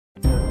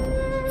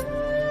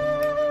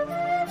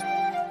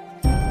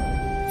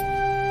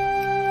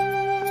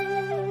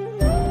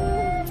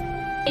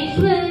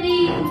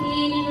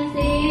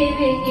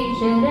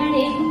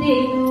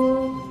ಶರಣೆಂದೆನು.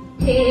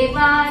 ಹೇ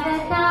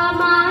ಭಾರತ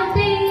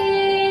ಮಾತೆ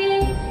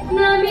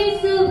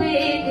ನಮಿಸುವೆ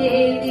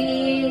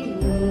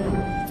ದೇವಿಯನ್ನು.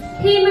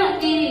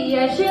 ಹಿಮಗಿರಿಯ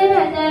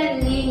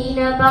ಶರದಲ್ಲಿ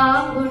ನಿನ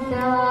ಬಾವುಟ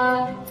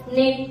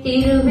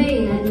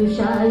ನೆಟ್ಟಿರುವೆಯನು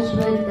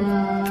ಶಾಶ್ವತ.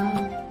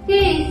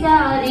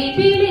 ಕೇಸಾರಿ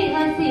ಬಿಳಿ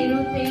ಹಸಿರು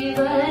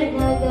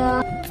ತ್ರಿವರ್ಣದ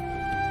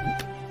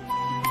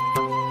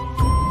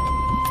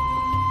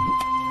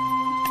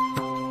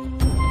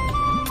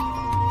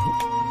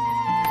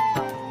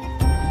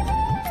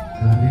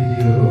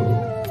ಗಾಂಧೀಜಿಯವರು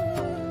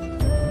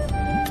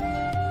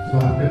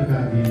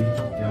ಸ್ವಾತಂತ್ರ್ಯಕ್ಕಾಗಿ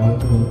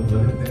ಯಾವತ್ತೂ ಒಂದು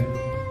ಬರುತ್ತೆ,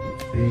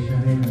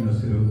 ದೇಶನೇ ನನ್ನ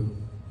ಉಸಿರು,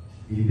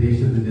 ಈ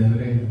ದೇಶದ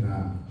ಜನರೇ ನನ್ನ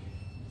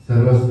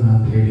ಸರ್ವಸ್ವ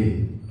ಅಂತ ಹೇಳಿ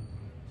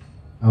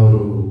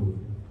ಅವರು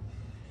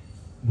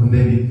ಮುಂದೆ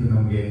ನಿಂತು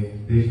ನಮಗೆ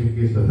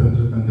ದೇಶಕ್ಕೆ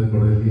ಸ್ವತಂತ್ರ ತಂದು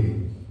ಕೊಡುವಲ್ಲಿ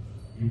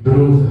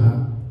ಇಬ್ಬರೂ ಸಹ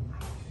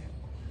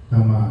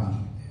ತಮ್ಮ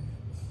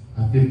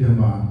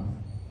ಅತ್ಯುತ್ತಮ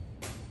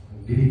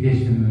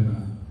ಡೆಡಿಕೇಶನ್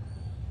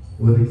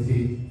ಒದಗಿಸಿ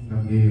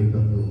ನಮಗೆ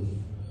ಇವತ್ತೊಂದು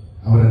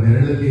ಅವರ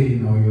ನೆರಳಲ್ಲಿ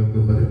ನಾವು ಇವತ್ತು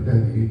ಬದುಕ್ತಾ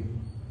ಇದ್ದೀವಿ.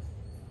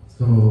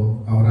 ಸೊ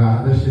ಅವರ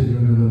ಆದರ್ಶ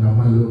ಜೀವನಗಳು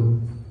ನಮ್ಮಲ್ಲೂ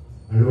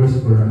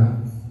ಅಳವಡಿಸಿಕೊಳ್ಳೋಣ.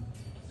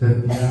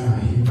 ಸತ್ಯ,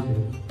 ಅಹಿಂಸೆ,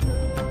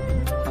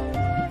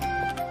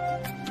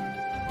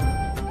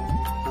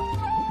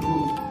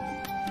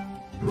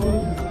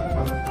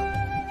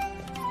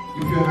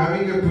 if you are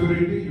having a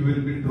purity, you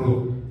will be true.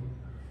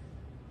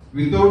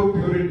 Without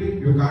purity,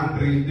 you can't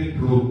reach the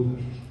truth.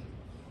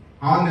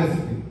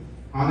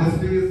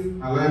 Honesty is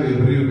alive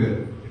everywhere.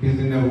 It is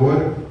in a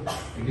word,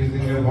 it is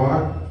in a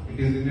walk, it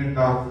is in a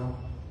talk.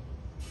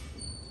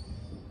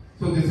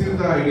 So this is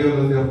the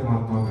ideology of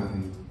Mahatma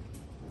Gandhi.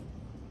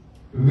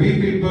 We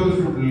people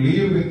should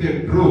live with the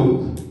truth,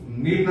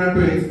 need not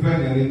to explain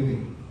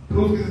anything.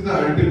 Truth is the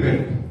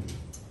ultimate.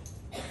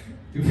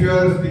 If you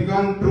are stick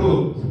on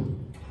truth,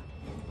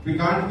 we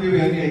can't give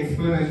any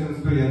explanations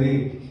to any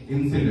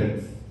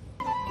incidents.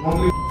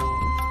 Only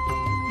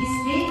this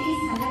day is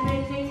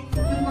celebrated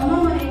to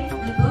commemorate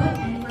the birth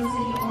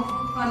anniversary of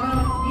father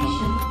of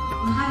nation,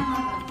 Mahatma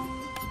Gandhi.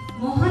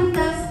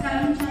 Mohandas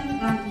Karamchand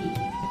Gandhi,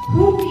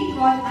 whom we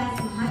call as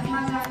Mahatma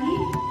Gandhi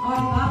or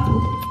Bapu,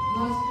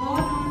 was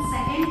born on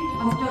 2nd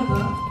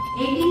October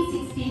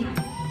 1869.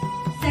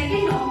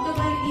 2nd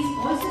October is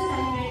also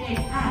celebrated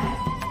as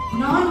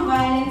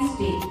Non-Violence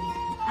Day,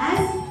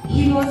 as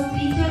he was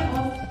preacher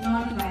of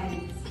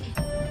non-violence.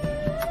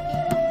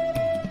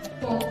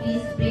 For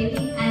peace,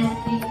 bravery and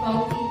spirit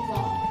found in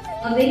form.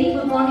 A very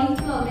good morning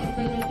to our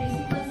respected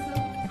principals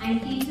and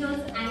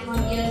teachers and our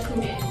dear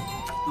students.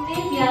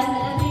 Today we are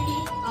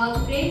celebrating our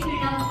great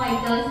freedom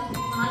fighters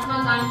Mahatma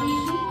Gandhi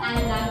ji and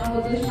Lal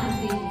Bahadur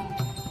Shastri ji.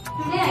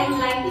 Today I would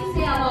like to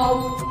say about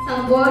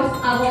some words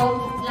about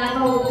Lal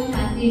Bahadur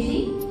Shastri ji.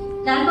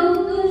 Lal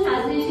Bahadur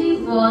Shastri ji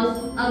was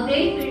a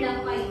great freedom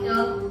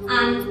fighter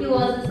and he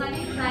was the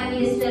second Prime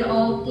Minister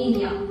of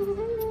India.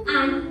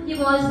 And he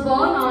was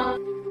born on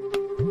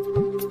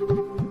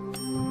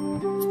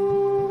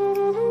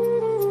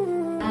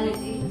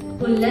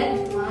who led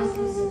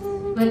masses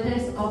with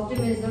his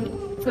optimism,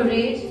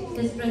 courage,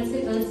 his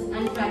principles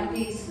and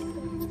practice.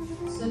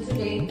 So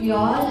today we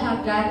all have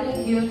gathered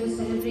here to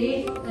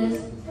celebrate his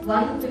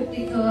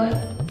 153rd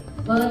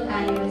birth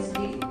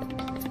anniversary.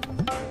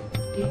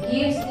 It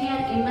gives me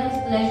an immense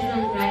pleasure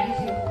and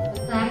gratitude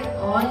to thank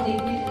all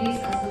dignitaries